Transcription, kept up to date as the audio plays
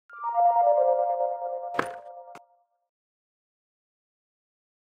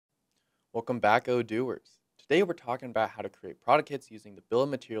Welcome back, Odooers. Today we're talking about how to create product kits using the Bill of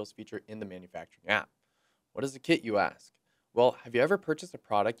Materials feature in the manufacturing app. What is a kit, you ask? Well, have you ever purchased a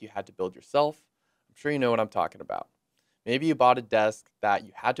product you had to build yourself? I'm sure you know what I'm talking about. Maybe you bought a desk that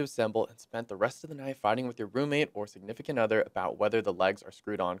you had to assemble and spent the rest of the night fighting with your roommate or significant other about whether the legs are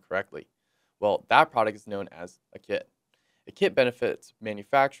screwed on correctly. Well, that product is known as a kit. A kit benefits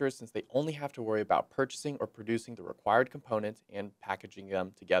manufacturers since they only have to worry about purchasing or producing the required components and packaging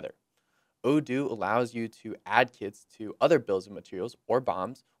them together. Odoo allows you to add kits to other bills of materials or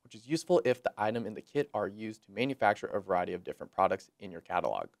BOMs, which is useful if the item in the kit are used to manufacture a variety of different products in your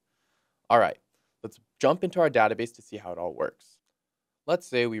catalog. All right, let's jump into our database to see how it all works. Let's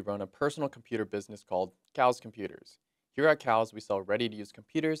say we run a personal computer business called Cal's Computers. Here at Cal's, we sell ready-to-use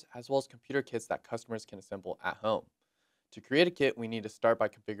computers as well as computer kits that customers can assemble at home. To create a kit, we need to start by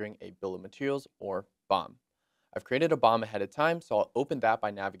configuring a bill of materials or BOM. I've created a BOM ahead of time, so I'll open that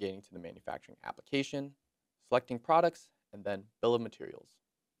by navigating to the manufacturing application, selecting products, and then bill of materials,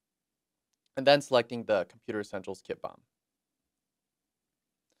 and then selecting the Computer Essentials Kit BOM.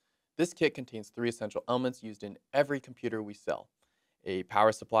 This kit contains 3 essential elements used in every computer we sell: a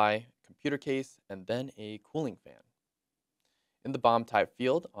power supply, computer case, and then a cooling fan. In the BOM type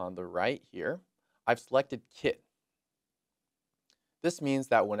field on the right here, I've selected kit. This means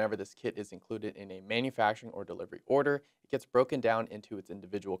that whenever this kit is included in a manufacturing or delivery order, it gets broken down into its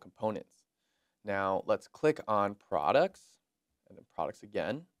individual components. Now let's click on products, and then products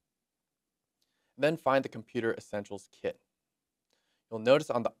again, and then find the Computer Essentials Kit. You'll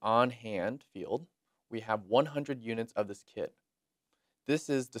notice on the On Hand field, we have 100 units of this kit. This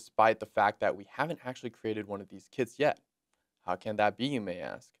is despite the fact that we haven't actually created one of these kits yet. How can that be, you may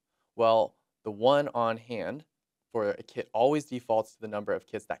ask? Well, the one on hand for a kit always defaults to the number of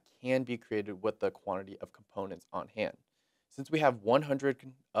kits that can be created with the quantity of components on hand. Since we have 100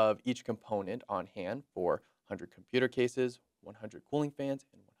 of each component on hand for 100 computer cases, 100 cooling fans,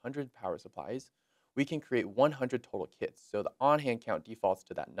 and 100 power supplies, we can create 100 total kits, so the on-hand count defaults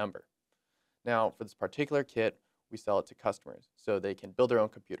to that number. Now, for this particular kit, we sell it to customers, so they can build their own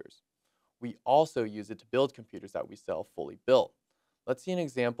computers. We also use it to build computers that we sell fully built. Let's see an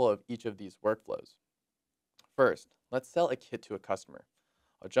example of each of these workflows. First, let's sell a kit to a customer.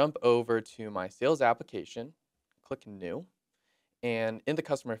 I'll jump over to my sales application, click New, and in the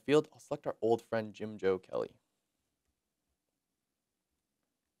customer field, I'll select our old friend Jim Joe Kelly.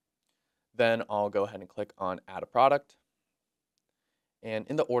 Then I'll go ahead and click on Add a Product. And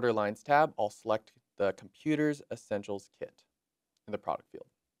in the Order Lines tab, I'll select the Computers Essentials Kit in the product field.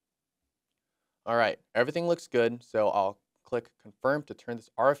 All right, everything looks good, so I'll click Confirm to turn this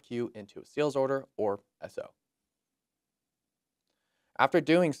RFQ into a sales order or SO. After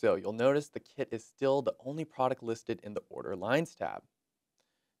doing so, you'll notice the kit is still the only product listed in the Order Lines tab.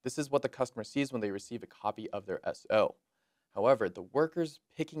 This is what the customer sees when they receive a copy of their SO. However, the workers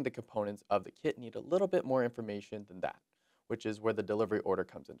picking the components of the kit need a little bit more information than that, which is where the delivery order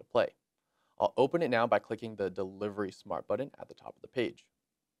comes into play. I'll open it now by clicking the Delivery Smart button at the top of the page.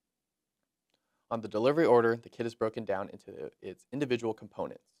 On the delivery order, the kit is broken down into its individual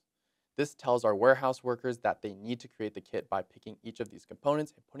components. This tells our warehouse workers that they need to create the kit by picking each of these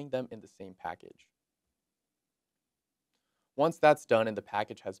components and putting them in the same package. Once that's done and the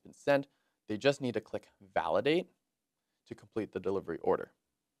package has been sent, they just need to click Validate to complete the delivery order.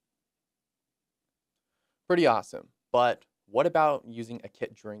 Pretty awesome, but what about using a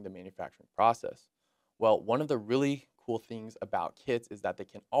kit during the manufacturing process? Well, one of the really cool things about kits is that they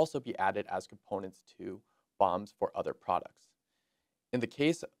can also be added as components to BOMs for other products. In the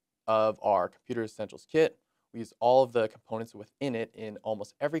case of our Computer Essentials Kit, we use all of the components within it in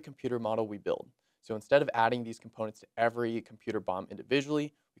almost every computer model we build. So instead of adding these components to every computer BOM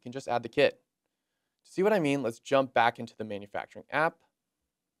individually, we can just add the kit. To see what I mean, let's jump back into the manufacturing app.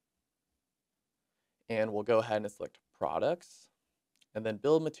 And we'll go ahead and select Products, and then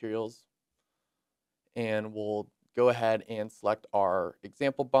Bill of Materials. And we'll go ahead and select our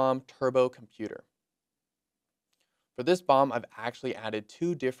example BOM, Turbo Computer. For this BOM, I've actually added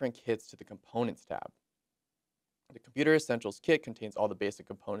 2 different kits to the Components tab. The Computer Essentials Kit contains all the basic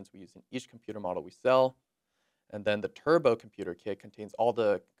components we use in each computer model we sell, and then the Turbo Computer Kit contains all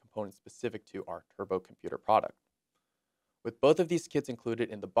the components specific to our Turbo Computer product. With both of these kits included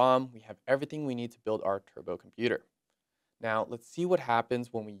in the BOM, we have everything we need to build our Turbo Computer. Now, let's see what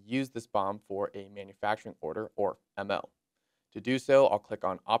happens when we use this BOM for a manufacturing order, or MO. To do so, I'll click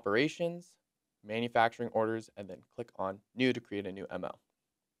on Operations, Manufacturing Orders, and then click on New to create a new MO.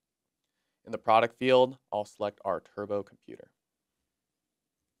 In the product field, I'll select our Turbo Computer.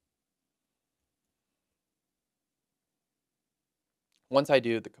 Once I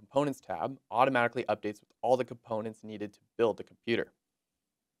do, the Components tab automatically updates with all the components needed to build the computer.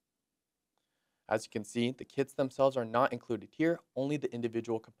 As you can see, the kits themselves are not included here, only the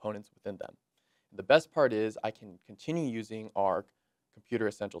individual components within them. And the best part is I can continue using our Computer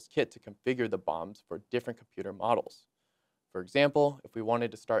Essentials kit to configure the BOMs for different computer models. For example, if we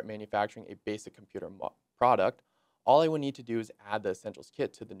wanted to start manufacturing a basic computer product, all I would need to do is add the Essentials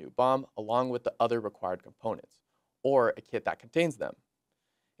kit to the new BOM along with the other required components, or a kit that contains them.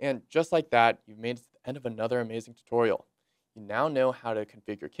 And just like that, you've made it to the end of another amazing tutorial. You now know how to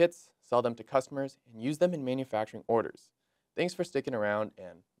configure kits, sell them to customers, and use them in manufacturing orders. Thanks for sticking around,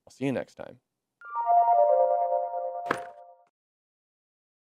 and I'll see you next time.